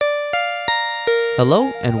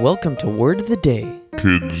Hello and welcome to Word of the Day,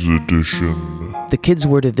 Kids Edition. The kids'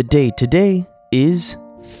 word of the day today is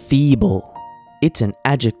feeble. It's an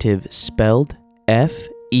adjective spelled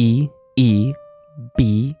F-E-E-B-L-E.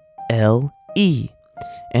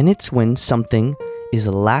 And it's when something is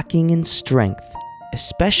lacking in strength,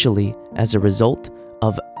 especially as a result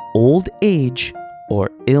of old age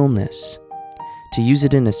or illness. To use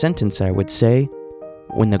it in a sentence, I would say,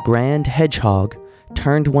 when the grand hedgehog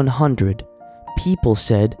turned 100, people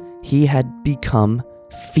said he had become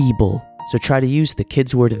feeble. So try to use the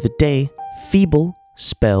kids' word of the day, feeble,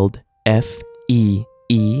 spelled F-E-E-B-L-E,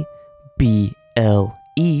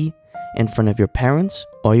 in front of your parents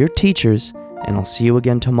or your teachers, and I'll see you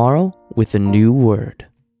again tomorrow with a new word.